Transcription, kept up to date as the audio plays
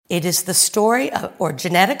It is the story or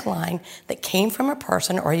genetic line that came from a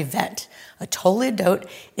person or event. A toledot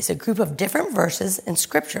is a group of different verses in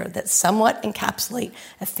Scripture that somewhat encapsulate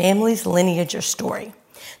a family's lineage or story.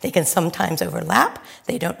 They can sometimes overlap.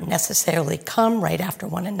 They don't necessarily come right after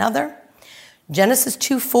one another. Genesis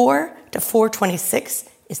 2:4 to 4:26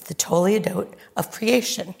 is the toledot of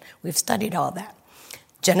creation. We've studied all that.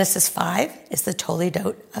 Genesis 5 is the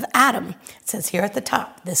toledot of Adam. It says here at the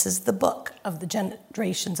top, this is the book of the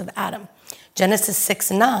generations of Adam. Genesis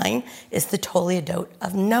 6:9 is the toledot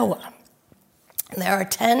of Noah. And there are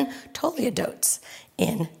 10 toledots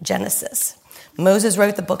in Genesis. Moses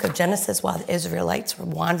wrote the book of Genesis while the Israelites were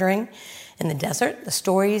wandering in the desert. The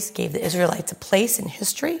stories gave the Israelites a place in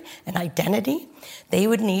history and identity. They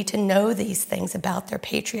would need to know these things about their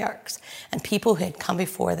patriarchs and people who had come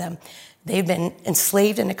before them. They've been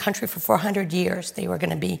enslaved in a country for 400 years. They were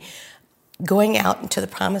going to be going out into the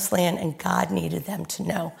promised land, and God needed them to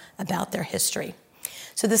know about their history.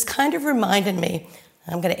 So this kind of reminded me,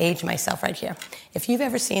 I'm going to age myself right here. If you've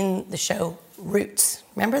ever seen the show Roots,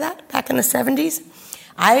 remember that back in the 70s?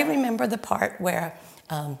 I remember the part where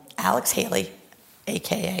Alex Haley,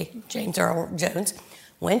 a.k.a. James Earl Jones,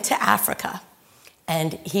 went to Africa,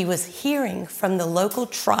 and he was hearing from the local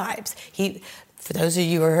tribes. For those of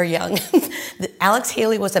you who are young, Alex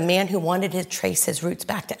Haley was a man who wanted to trace his roots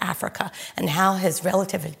back to Africa and how his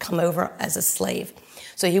relative had come over as a slave.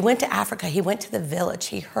 So he went to Africa. He went to the village.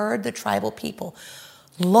 He heard the tribal people.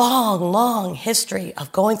 Long history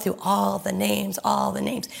of going through all the names.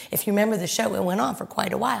 If you remember the show, it went on for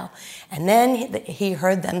quite a while. And then he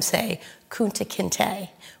heard them say, Kunta Kinte,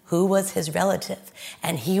 who was his relative.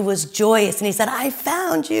 And he was joyous. And he said, I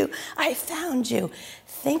found you.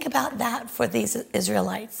 Think about that for these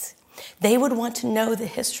Israelites. They would want to know the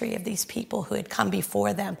history of these people who had come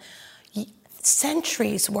before them,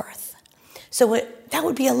 centuries worth. So that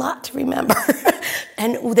would be a lot to remember.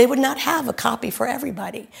 And they would not have a copy for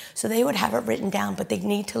everybody. So they would have it written down, but they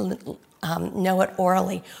need to know it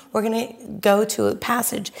orally. We're going to go to a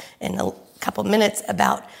passage in a couple minutes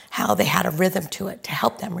about how they had a rhythm to it to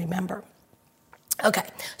help them remember. Okay,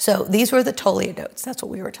 so these were the toledots. That's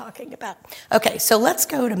what we were talking about. Okay, so let's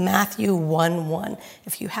go to Matthew 1:1,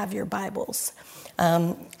 if you have your Bibles.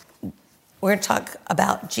 We're going to talk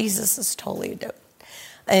about Jesus' toledot.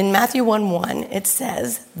 In Matthew 1:1, it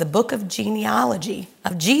says, the book of genealogy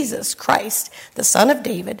of Jesus Christ, the son of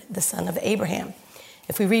David, the son of Abraham.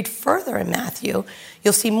 If we read further in Matthew,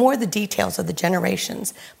 you'll see more of the details of the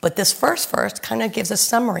generations. But this first verse kind of gives a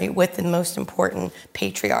summary with the most important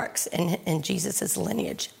patriarchs in Jesus'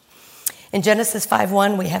 lineage. In Genesis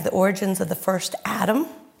 5:1, we have the origins of the first Adam.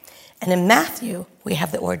 And in Matthew, we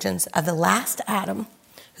have the origins of the last Adam,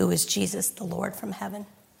 who is Jesus, the Lord from heaven.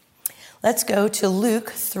 Let's go to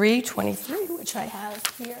Luke 3:23, which I have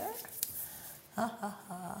here.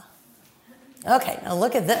 Okay, now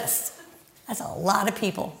look at this. That's a lot of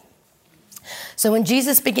people. So when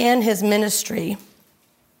Jesus began his ministry,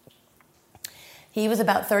 he was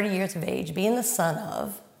about 30 years of age, being the son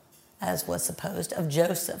of, as was supposed, of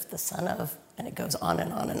Joseph, the son of, and it goes on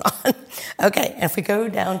and on and on. Okay, and if we go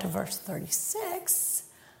down to verse 36,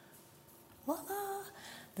 voila,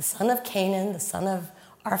 the son of Canaan, the son of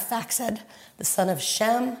Arphaxad, the son of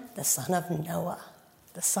Shem, the son of Noah,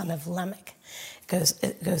 the son of Lamech.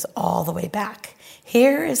 It goes all the way back.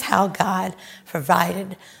 Here is how God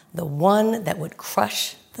provided the one that would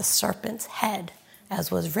crush the serpent's head,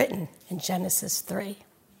 as was written in Genesis 3.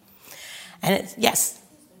 And it's, yes.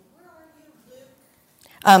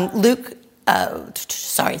 Luke,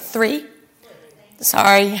 3.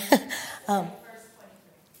 Sorry.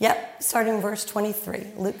 Yep, starting in verse 23.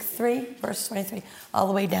 Luke 3, verse 23, all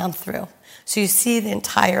the way down through. So you see the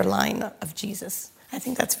entire line of Jesus. I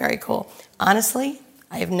think that's very cool. Honestly,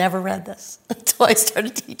 I have never read this until I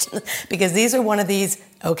started teaching this, because these are one of these,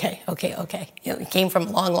 okay. You know, it came from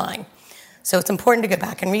a long line. So it's important to go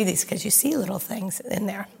back and read these because you see little things in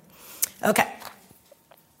there. Okay,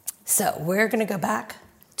 so we're going to go back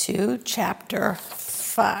to chapter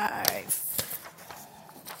 5.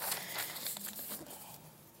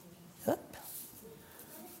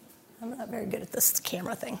 I'm not very good at this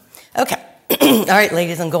camera thing. Okay. All right,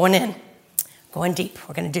 ladies, I'm going in. Going deep.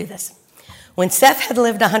 We're going to do this. When Seth had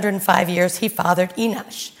lived 105 years, he fathered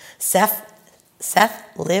Enosh. Seth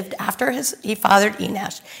lived after he fathered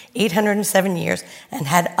Enosh 807 years and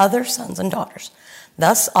had other sons and daughters.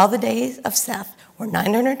 Thus, all the days of Seth were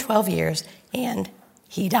 912 years, and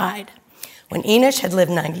he died. When Enosh had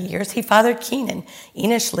lived 90 years, he fathered Kenan.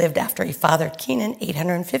 Enosh lived after he fathered Kenan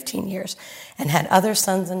 815 years and had other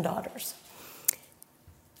sons and daughters.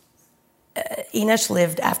 Enosh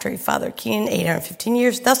lived after he fathered Kenan 815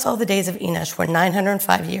 years. Thus all the days of Enosh were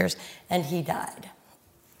 905 years, and he died.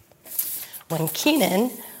 When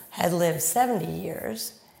Kenan had lived 70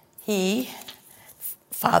 years, he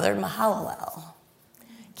fathered Mahalalel.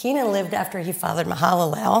 Kenan lived after he fathered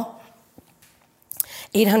Mahalalel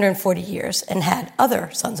 840 years and had other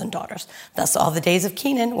sons and daughters. Thus all the days of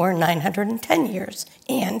Kenan were 910 years,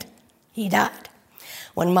 and he died.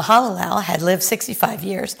 When Mahalalel had lived 65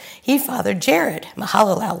 years, he fathered Jared.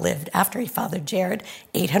 Mahalalel lived after he fathered Jared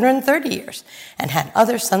 830 years and had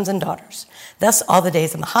other sons and daughters. Thus all the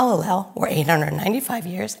days of Mahalalel were 895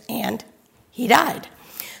 years, and he died.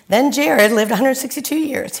 Then Jared lived 162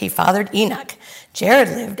 years. He fathered Enoch. Jared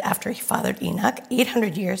lived after he fathered Enoch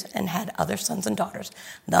 800 years and had other sons and daughters.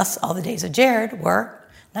 Thus all the days of Jared were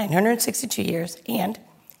 962 years, and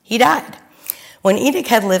he died. When Enoch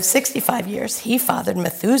had lived 65 years, he fathered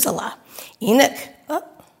Methuselah. Enoch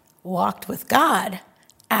walked with God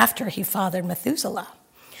after he fathered Methuselah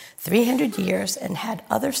 300 years and had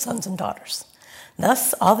other sons and daughters.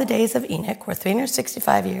 Thus, all the days of Enoch were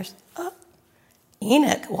 365 years.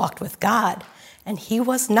 Enoch walked with God, and he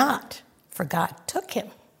was not, for God took him.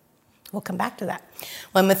 We'll come back to that.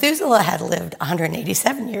 When Methuselah had lived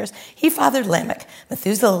 187 years, he fathered Lamech.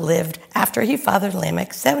 Methuselah lived after he fathered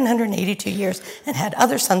Lamech 782 years and had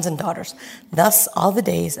other sons and daughters. Thus, all the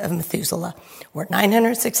days of Methuselah were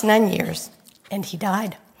 969 years, and he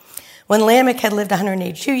died. When Lamech had lived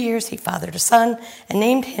 182 years, he fathered a son and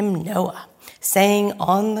named him Noah, saying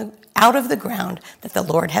out of the ground that the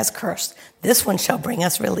Lord has cursed, this one shall bring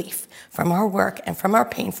us relief from our work and from our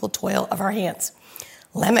painful toil of our hands.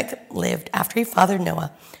 Lamech lived after he fathered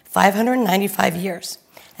Noah 595 years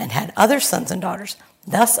and had other sons and daughters.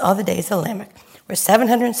 Thus all the days of Lamech were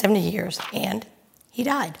 770 years, and he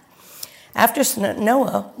died. After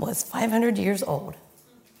Noah was 500 years old,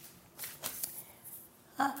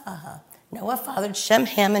 Noah fathered Shem,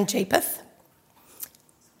 Ham, and Japheth.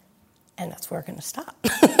 And that's where we're going to stop.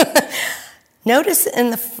 Notice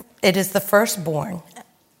it is the firstborn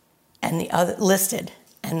and the other listed,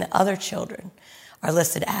 and the other children are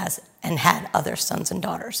listed as, and had other sons and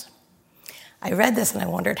daughters. I read this and I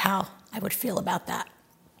wondered how I would feel about that.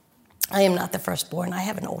 I am not the firstborn. I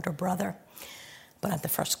have an older brother, but I'm the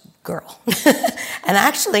first girl. And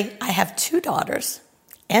actually, I have 2 daughters,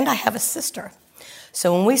 and I have a sister.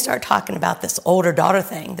 So when we start talking about this older daughter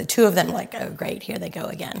thing, the 2 of them are like, oh, great, here they go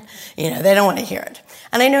again. They don't want to hear it.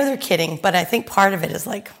 And I know they're kidding, but I think part of it is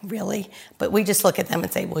like, really? But we just look at them and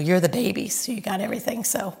say, well, you're the babies, so you got everything,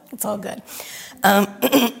 so it's all good.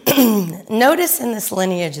 Notice in this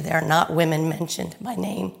lineage, there are not women mentioned by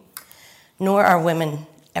name, nor are women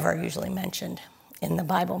ever usually mentioned in the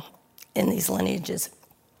Bible, in these lineages.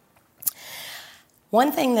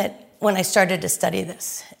 One thing that when I started to study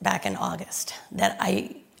this back in August, that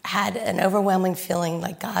I had an overwhelming feeling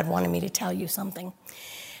like God wanted me to tell you something.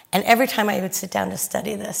 And every time I would sit down to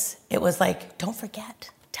study this, it was like, don't forget,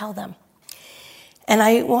 tell them. And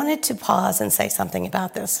I wanted to pause and say something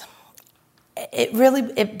about this.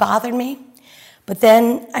 It bothered me, but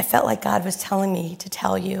then I felt like God was telling me to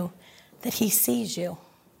tell you that he sees you,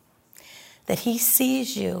 that he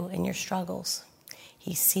sees you in your struggles.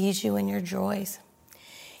 He sees you in your joys.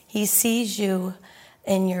 He sees you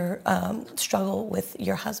in your struggle with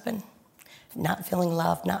your husband, not feeling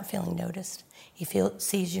loved, not feeling noticed. He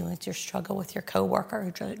sees you in your struggle with your coworker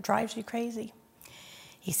who drives you crazy.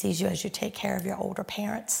 He sees you as you take care of your older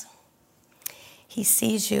parents. He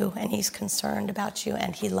sees you and he's concerned about you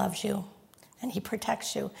and he loves you and he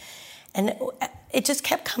protects you. And it just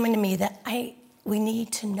kept coming to me that we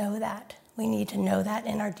need to know that. We need to know that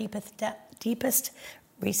in our deepest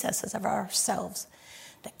recesses of ourselves,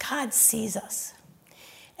 that God sees us.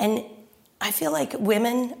 And I feel like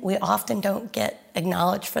women, we often don't get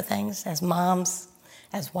acknowledged for things as moms,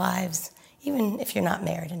 as wives, even if you're not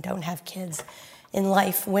married and don't have kids. In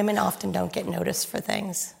life, women often don't get noticed for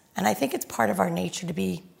things. And I think it's part of our nature to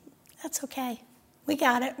be, that's okay. We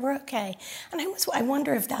got it. We're okay. And I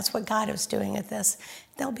wonder if that's what God was doing with this.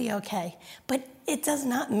 They'll be okay. But it does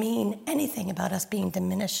not mean anything about us being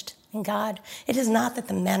diminished in God. It is not that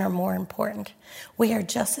the men are more important. We are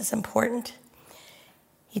just as important.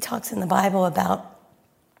 He talks in the Bible about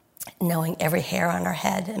knowing every hair on our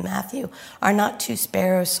head in Matthew. Are not 2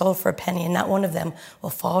 sparrows sold for a penny, and not one of them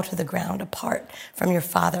will fall to the ground apart from your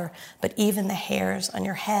Father, but even the hairs on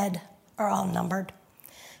your head are all numbered.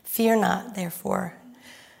 Fear not, therefore,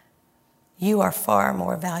 you are far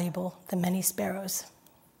more valuable than many sparrows.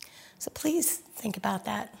 So please think about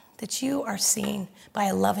that you are seen by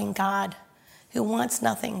a loving God who wants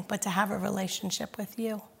nothing but to have a relationship with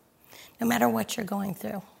you. No matter what you're going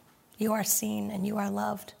through, You are seen, and you are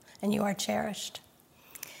loved, and you are cherished.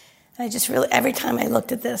 And I just really, every time I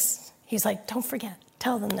looked at this, he's like, don't forget,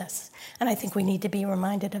 tell them this. And I think we need to be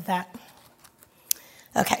reminded of that.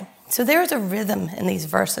 Okay, so there's a rhythm in these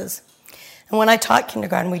verses. And when I taught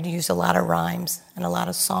kindergarten, we'd use a lot of rhymes and a lot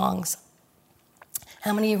of songs.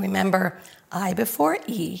 How many of you remember I before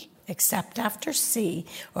E, except after C,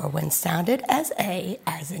 or when sounded as A,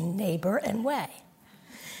 as in neighbor and way?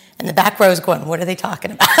 And the back row is going, what are they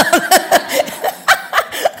talking about?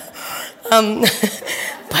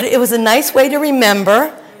 But it was a nice way to remember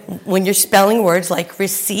when you're spelling words like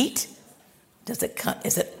receipt. Is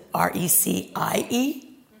it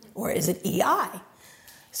R-E-C-I-E or is it E-I?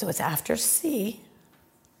 So it's after C,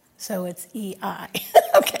 so it's E-I.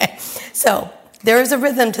 Okay, so there is a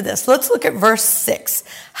rhythm to this. Let's look at verse 6.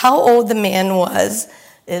 How old the man was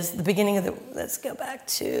is the beginning of the, let's go back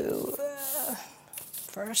to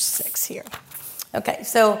verse 6 here. Okay,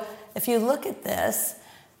 so if you look at this,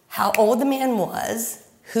 how old the man was,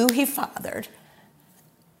 who he fathered,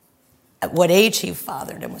 at what age he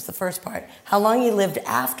fathered him was the first part, how long he lived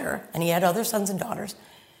after, and he had other sons and daughters,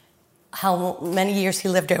 how many years he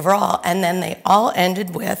lived overall, and then they all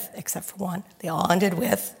ended with, except for one, they all ended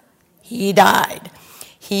with, he died.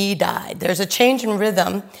 He died. There's a change in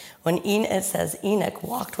rhythm when it says Enoch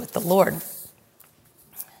walked with the Lord.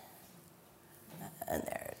 And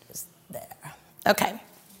there it is, there. Okay.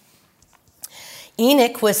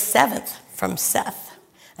 Enoch was seventh from Seth.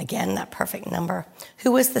 Again, that perfect number.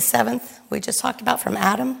 Who was the seventh we just talked about from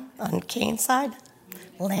Adam on Cain's side?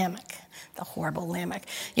 Lamech, the horrible Lamech.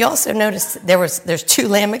 You also notice there's two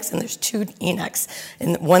Lamechs and there's two Enochs.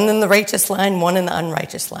 And one in the righteous line, one in the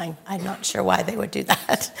unrighteous line. I'm not sure why they would do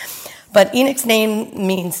that. But Enoch's name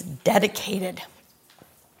means dedicated.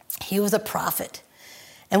 He was a prophet.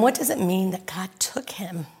 And what does it mean that God took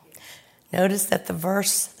him? Notice that the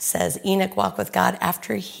verse says Enoch walked with God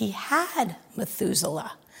after he had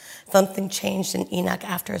Methuselah. Something changed in Enoch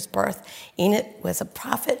after his birth. Enoch was a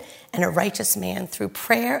prophet and a righteous man. Through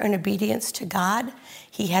prayer and obedience to God,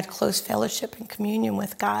 he had close fellowship and communion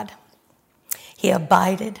with God. He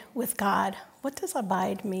abided with God. What does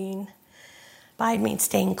abide mean? Abide means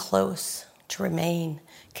staying close, to remain,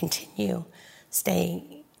 continue,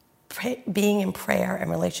 being in prayer and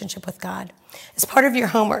relationship with God. As part of your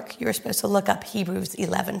homework, you're supposed to look up Hebrews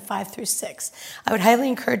 11, 5 through 6. I would highly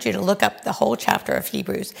encourage you to look up the whole chapter of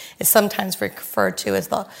Hebrews. It's sometimes referred to as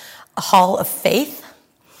the Hall of Faith.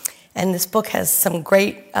 And this book has some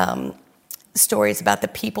great stories about the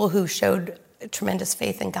people who showed tremendous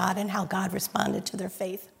faith in God and how God responded to their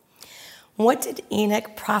faith. What did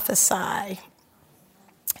Enoch prophesy?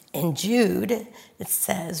 In Jude, it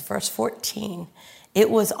says, verse 14, it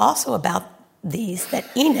was also about these that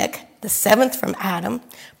Enoch, the seventh from Adam,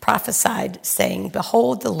 prophesied, saying,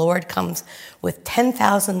 behold, the Lord comes with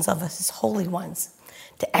 10,000s of his holy ones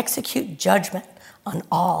to execute judgment on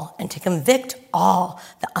all and to convict all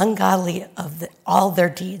the ungodly of all their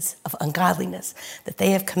deeds of ungodliness that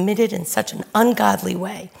they have committed in such an ungodly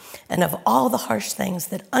way, and of all the harsh things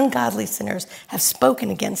that ungodly sinners have spoken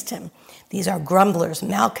against him. These are grumblers,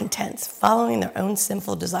 malcontents, following their own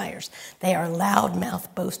sinful desires. They are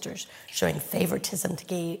loud-mouthed boasters, showing favoritism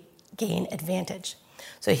to gain advantage.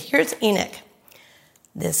 So here's Enoch,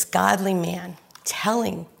 this godly man,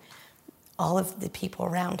 telling all of the people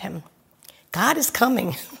around him, God is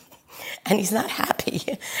coming, and he's not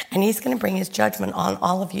happy, and he's going to bring his judgment on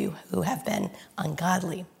all of you who have been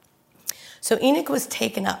ungodly. So Enoch was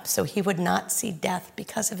taken up so he would not see death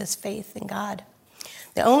because of his faith in God.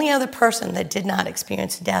 The only other person that did not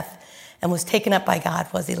experience death and was taken up by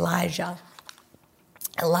God was Elijah.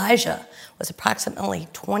 Elijah was approximately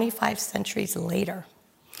 25 centuries later.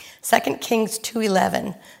 2 Kings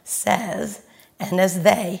 2:11 says, and as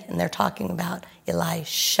they, and they're talking about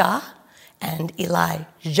Elisha and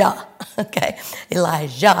Elijah, okay?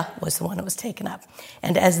 Elijah was the one that was taken up.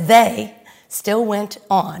 And as they still went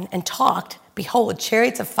on and talked, behold,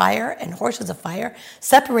 chariots of fire and horses of fire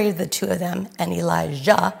separated the two of them, and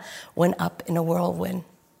Elijah went up in a whirlwind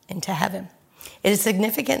into heaven. It is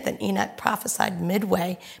significant that Enoch prophesied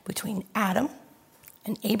midway between Adam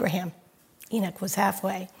and Abraham. Enoch was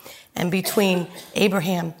halfway. And between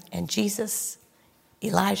Abraham and Jesus,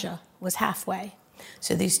 Elijah was halfway.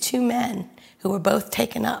 So these two men who were both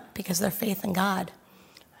taken up because of their faith in God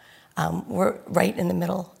were right in the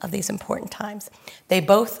middle of these important times. They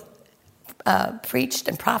both preached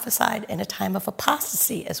and prophesied in a time of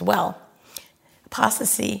apostasy as well.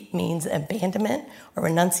 Apostasy means abandonment or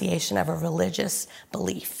renunciation of a religious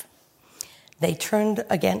belief. They turned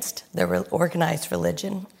against their organized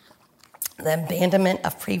religion, the abandonment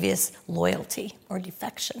of previous loyalty or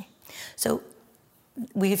defection. So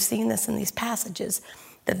we've seen this in these passages,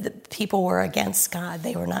 that the people were against God.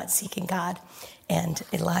 They were not seeking God. And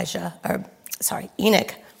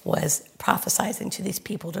Enoch was prophesying to these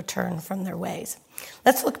people to turn from their ways.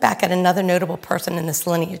 Let's look back at another notable person in this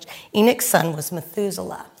lineage. Enoch's son was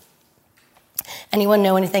Methuselah. Anyone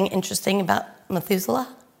know anything interesting about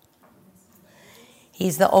Methuselah?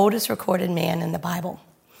 He's the oldest recorded man in the Bible,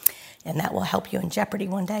 and that will help you in Jeopardy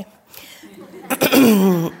one day.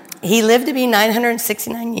 He lived to be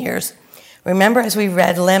 969 years. Remember, as we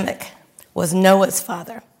read, Lamech was Noah's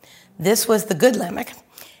father. This was the good Lamech.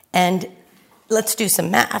 And let's do some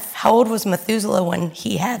math. How old was Methuselah when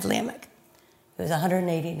he had Lamech? It was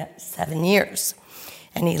 187 years.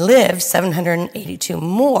 And he lived 782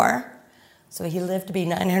 more. So he lived to be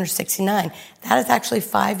 969. That is actually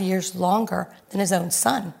 5 years longer than his own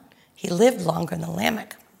son. He lived longer than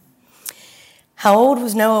Lamech. How old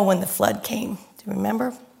was Noah when the flood came? Do you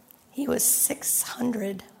remember? He was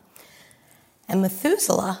 600. And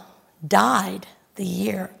Methuselah died the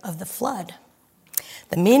year of the flood.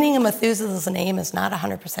 The meaning of Methuselah's name is not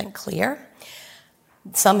 100% clear.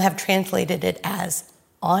 Some have translated it as,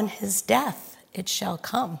 on his death it shall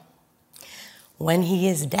come. When he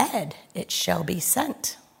is dead, it shall be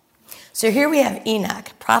sent. So here we have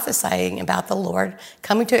Enoch prophesying about the Lord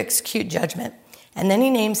coming to execute judgment. And then he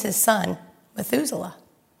names his son Methuselah.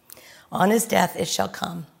 On his death it shall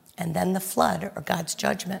come. And then the flood, or God's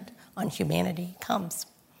judgment on humanity, comes.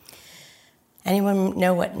 Anyone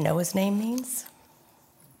know what Noah's name means?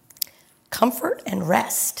 Comfort and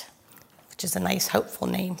rest, which is a nice, hopeful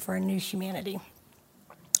name for a new humanity.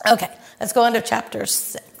 Okay, let's go on to chapter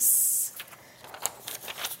 6.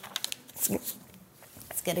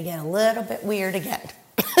 It's going to get a little bit weird again.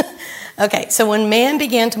 Okay, so when man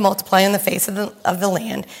began to multiply on the face of the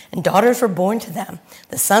land, and daughters were born to them,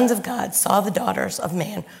 the sons of God saw the daughters of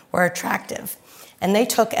man were attractive, and they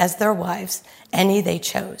took as their wives any they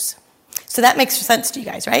chose. So that makes sense to you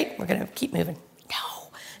guys, right? We're going to keep moving.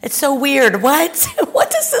 No, it's so weird. What?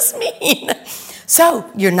 What does this mean? So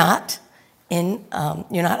you're not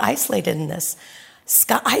isolated in this.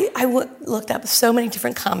 I looked up so many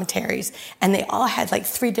different commentaries, and they all had like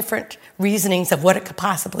 3 different reasonings of what it could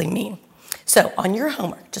possibly mean. So on your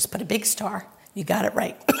homework, just put a big star. You got it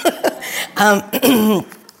right.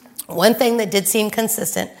 One thing that did seem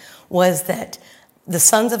consistent was that the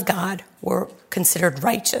sons of God were considered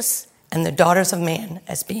righteous and the daughters of man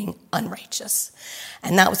as being unrighteous.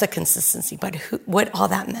 And that was a consistency. But what all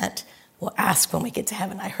that meant, we'll ask when we get to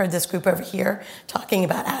heaven. I heard this group over here talking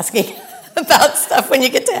about asking about stuff when you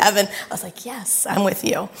get to heaven. I was like, yes, I'm with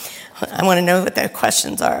you. I want to know what the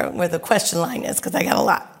questions are, where the question line is, because I got a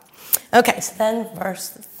lot. Okay, so then verse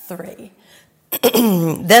 3.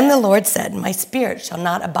 Then the Lord said, my spirit shall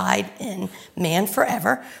not abide in man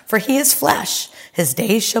forever, for he is flesh. His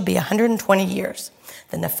days shall be 120 years.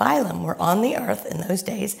 The Nephilim were on the earth in those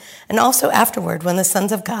days, and also afterward when the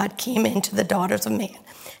sons of God came into the daughters of man,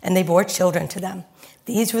 and they bore children to them.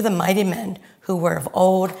 These were the mighty men who were of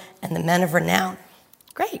old and the men of renown.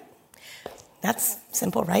 Great. That's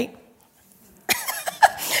simple, right?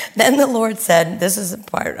 Then the Lord said, this is the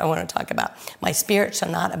part I want to talk about. My spirit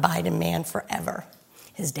shall not abide in man forever.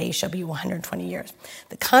 His days shall be 120 years.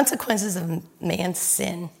 The consequences of man's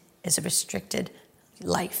sin is a restricted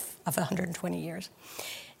life of 120 years.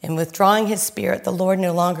 In withdrawing his spirit, the Lord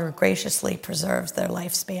no longer graciously preserves their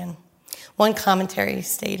lifespan. One commentary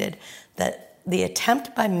stated that the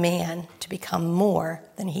attempt by man to become more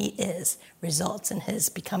than he is results in his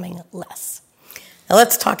becoming less. Now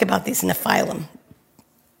let's talk about these Nephilim.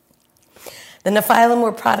 The Nephilim were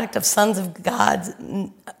a product of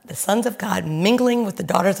the sons of God mingling with the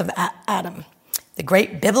daughters of Adam, the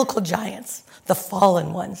great biblical giants, the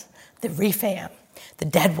fallen ones, the Rephaim, the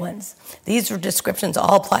dead ones. These were descriptions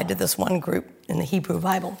all applied to this one group in the Hebrew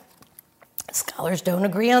Bible. Scholars don't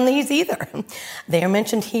agree on these either. They are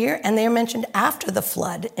mentioned here, and they are mentioned after the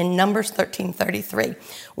flood in Numbers 13:33,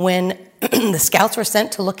 when the scouts were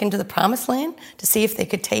sent to look into the promised land to see if they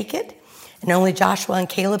could take it, and only Joshua and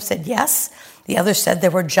Caleb said yes. The others said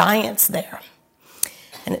there were giants there.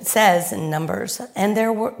 And it says in Numbers, and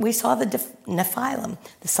we saw the Nephilim,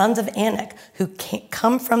 the sons of Anak, who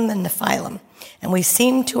come from the Nephilim, and we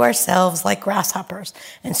seemed to ourselves like grasshoppers,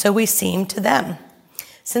 and so we seemed to them.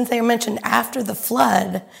 Since they are mentioned after the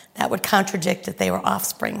flood, that would contradict that they were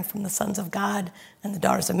offspring from the sons of God and the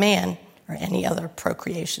daughters of man, or any other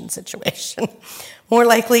procreation situation. More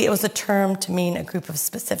likely, it was a term to mean a group of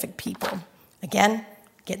specific people. Again,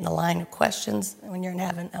 get in the line of questions. When you're in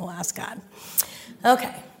heaven, I will ask God.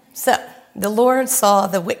 Okay, so the Lord saw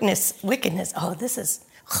the wickedness.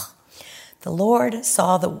 The Lord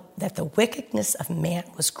saw that the wickedness of man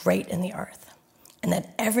was great in the earth, and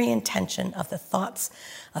that every intention of the thoughts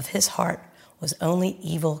of his heart was only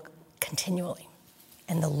evil continually.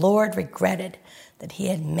 And the Lord regretted that he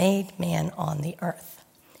had made man on the earth,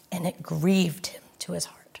 and it grieved him to his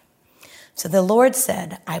heart. So the Lord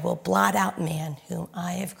said, I will blot out man whom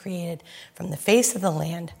I have created from the face of the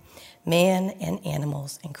land, man and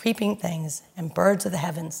animals and creeping things and birds of the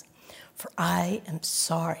heavens, for I am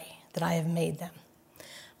sorry that I have made them.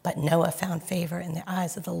 But Noah found favor in the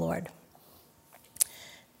eyes of the Lord.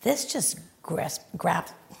 This just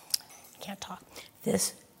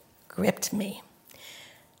This gripped me.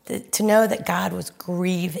 To know that God was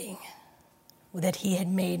grieving that he had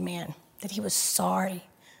made man, that he was sorry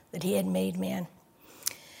that he had made man.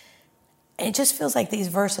 And it just feels like these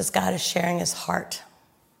verses, God is sharing his heart.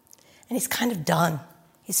 And he's kind of done.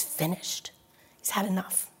 He's finished. He's had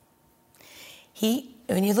enough.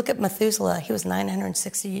 When you look at Methuselah, he was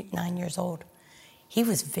 969 years old. He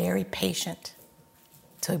was very patient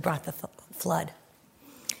till he brought the flood.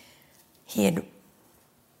 He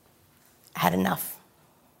had enough.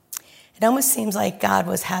 It almost seems like God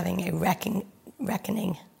was having a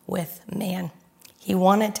reckoning with man. He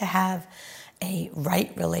wanted to have a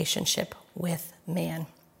right relationship with man.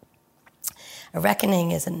 A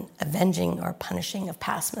reckoning is an avenging or punishing of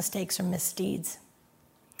past mistakes or misdeeds.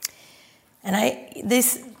 And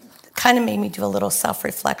this kind of made me do a little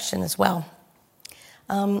self-reflection as well.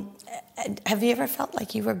 Have you ever felt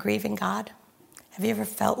like you were grieving God? Have you ever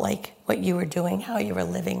felt like what you were doing, how you were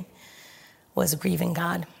living, was grieving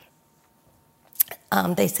God?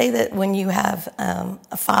 They say that when you have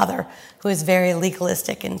a father who is very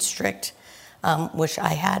legalistic and strict, which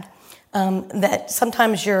I had, that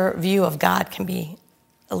sometimes your view of God can be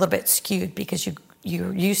a little bit skewed because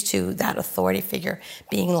you're used to that authority figure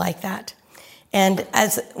being like that. And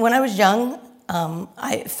when I was young,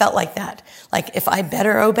 I felt like that. Like if I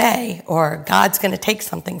better obey, or God's going to take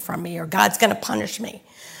something from me, or God's going to punish me.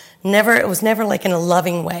 It was never like in a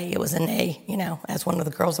loving way. It was as one of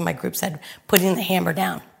the girls in my group said, putting the hammer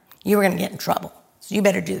down. You were going to get in trouble, so you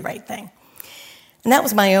better do the right thing. And that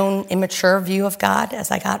was my own immature view of God.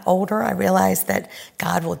 As I got older, I realized that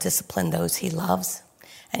God will discipline those he loves,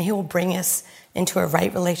 and he will bring us into a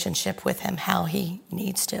right relationship with him how he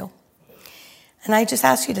needs to. And I just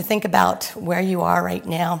ask you to think about where you are right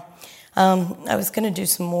now. I was going to do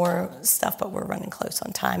some more stuff, but we're running close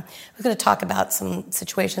on time. We're going to talk about some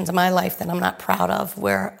situations in my life that I'm not proud of,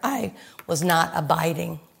 where I was not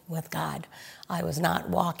abiding with God. I was not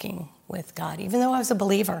walking with God, even though I was a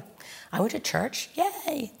believer. I went to church.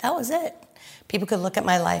 Yay, that was it. People could look at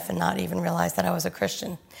my life and not even realize that I was a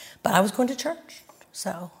Christian. But I was going to church,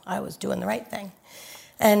 so I was doing the right thing.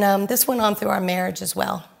 And this went on through our marriage as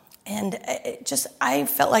well. And I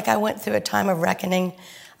felt like I went through a time of reckoning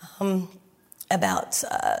about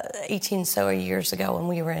 18 so years ago when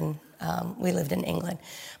we lived in England.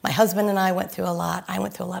 My husband and I went through a lot. I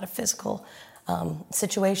went through a lot of physical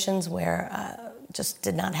situations where just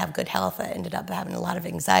did not have good health. I ended up having a lot of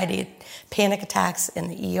anxiety, panic attacks in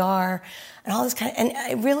the ER, and all this and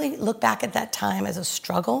I really look back at that time as a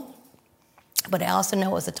struggle, but I also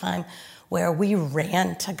know it was a time where we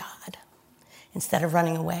ran to God instead of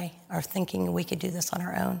running away or thinking we could do this on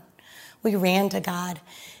our own. We ran to God,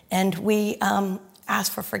 and we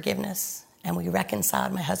asked for forgiveness, and we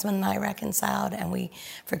reconciled. My husband and I reconciled, and we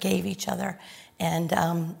forgave each other,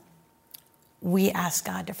 and we asked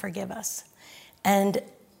God to forgive us. And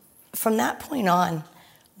from that point on,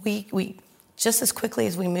 we just as quickly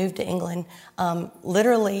as we moved to England,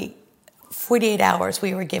 literally 48 hours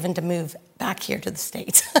we were given to move back here to the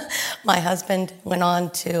States. My husband went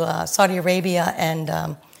on to Saudi Arabia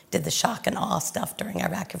and did the shock and awe stuff during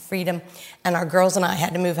Iraq of Freedom, and our girls and I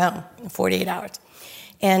had to move home in 48 hours.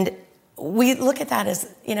 And we look at that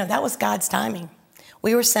as, that was God's timing.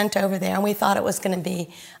 We were sent over there, and we thought it was going to be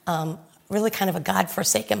really kind of a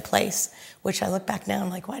God-forsaken place, which I look back now and I'm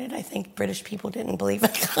like, why did I think British people didn't believe in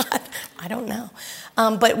God? I don't know.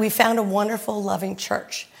 But we found a wonderful, loving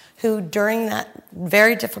church who, during that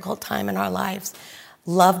very difficult time in our lives,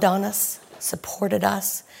 loved on us, supported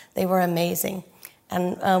us. They were amazing.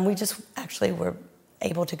 And we just actually were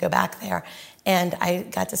able to go back there. And I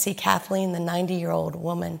got to see Kathleen, the 90-year-old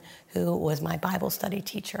woman who was my Bible study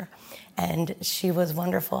teacher. And she was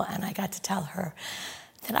wonderful. And I got to tell her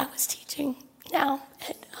that I was teaching now.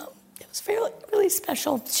 And it was really, really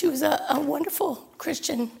special. She was a wonderful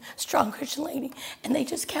Christian, strong Christian lady. And they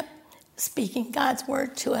just kept speaking God's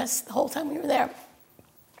word to us the whole time we were there.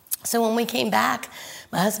 So when we came back,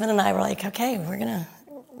 my husband and I were like, okay, we're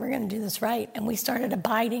gonna do this right. And we started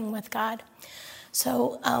abiding with God.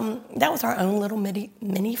 So that was our own little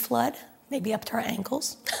mini flood, maybe up to our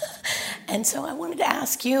ankles. And so I wanted to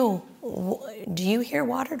ask you, do you hear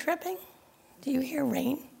water dripping? Do you hear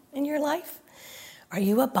rain in your life? Are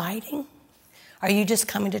you abiding? Are you just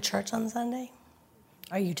coming to church on Sunday?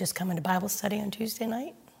 Are you just coming to Bible study on Tuesday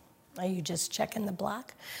night? Are you just checking the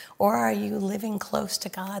block? Or are you living close to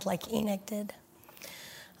God like Enoch did?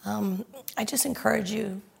 I just encourage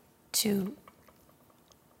you to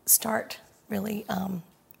start really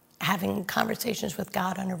having conversations with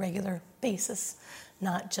God on a regular basis,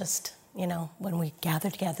 not just, when we gather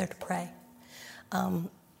together to pray.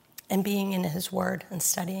 And being in His Word and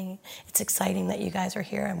studying. It's exciting that you guys are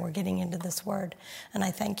here and we're getting into this Word. And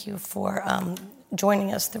I thank you for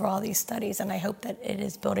joining us through all these studies, and I hope that it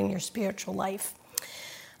is building your spiritual life.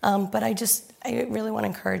 But I really want to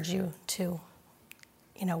encourage you to,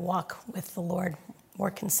 walk with the Lord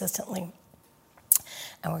more consistently.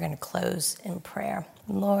 And we're going to close in prayer.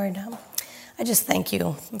 Lord, I just thank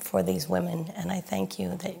you for these women, and I thank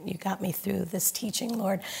you that you got me through this teaching,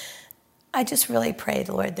 Lord. I just really pray,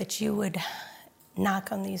 Lord, that you would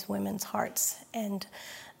knock on these women's hearts and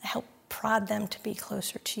help prod them to be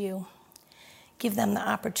closer to you. Give them the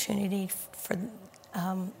opportunity for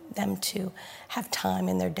them to have time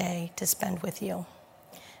in their day to spend with you.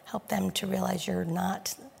 Help them to realize you're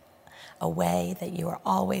not away, that you are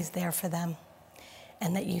always there for them,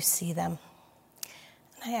 and that you see them.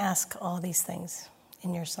 And I ask all these things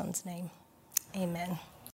in your Son's name. Amen.